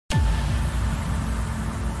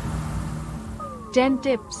10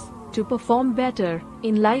 tips to perform better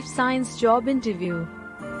in life science job interview.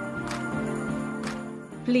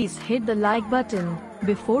 Please hit the like button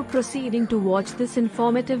before proceeding to watch this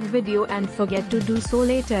informative video and forget to do so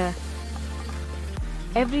later.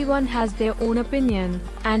 Everyone has their own opinion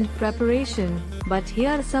and preparation, but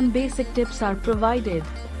here some basic tips are provided.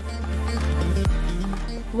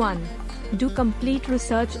 1. Do complete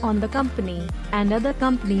research on the company and other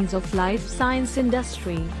companies of life science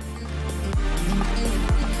industry.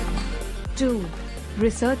 2.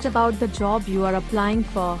 Research about the job you are applying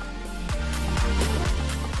for.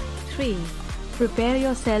 3. Prepare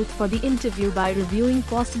yourself for the interview by reviewing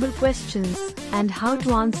possible questions and how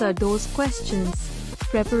to answer those questions.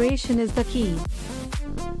 Preparation is the key.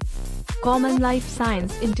 Common Life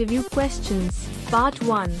Science Interview Questions, Part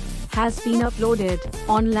 1, has been uploaded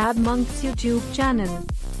on Labmonk's YouTube channel.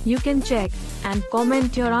 You can check and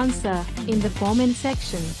comment your answer in the comment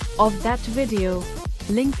section of that video.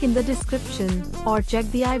 Link in the description or check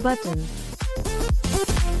the I button.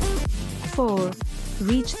 4.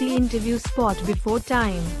 Reach the interview spot before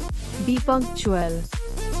time. Be punctual.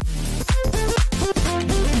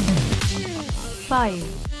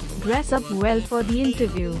 5. Dress up well for the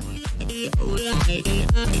interview.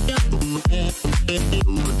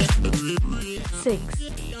 6.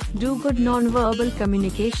 Do good non-verbal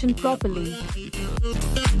communication properly.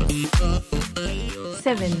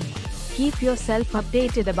 7. Keep yourself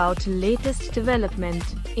updated about latest development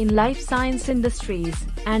in life science industries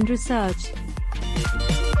and research.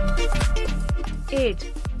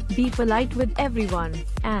 8. Be polite with everyone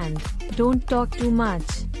and don't talk too much.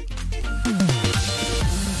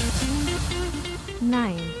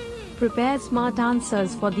 9. Prepare smart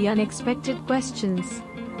answers for the unexpected questions.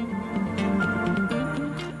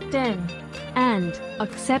 10. And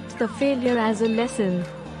accept the failure as a lesson.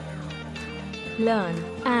 Learn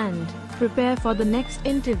and prepare for the next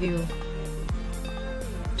interview.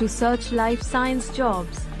 To search life science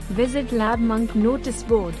jobs, visit Labmonk notice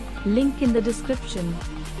board, link in the description.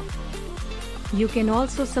 You can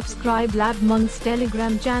also subscribe Labmonk's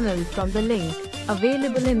Telegram channel from the link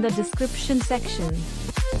available in the description section.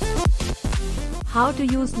 How to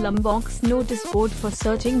use Labmonk's notice board for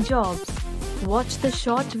searching jobs? Watch the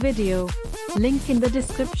short video, link in the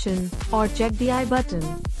description, or check the I button.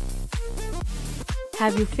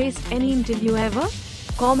 Have you faced any interview ever?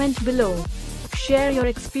 Comment below. Share your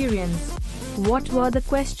experience. What were the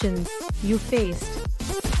questions you faced?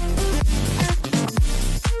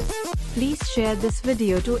 Please share this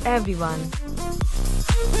video to everyone.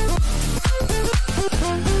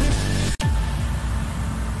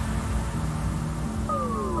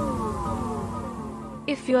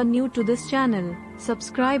 If you are new to this channel,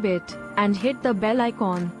 subscribe it and hit the bell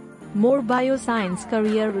icon. More bioscience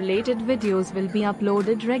career related videos will be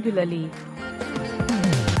uploaded regularly.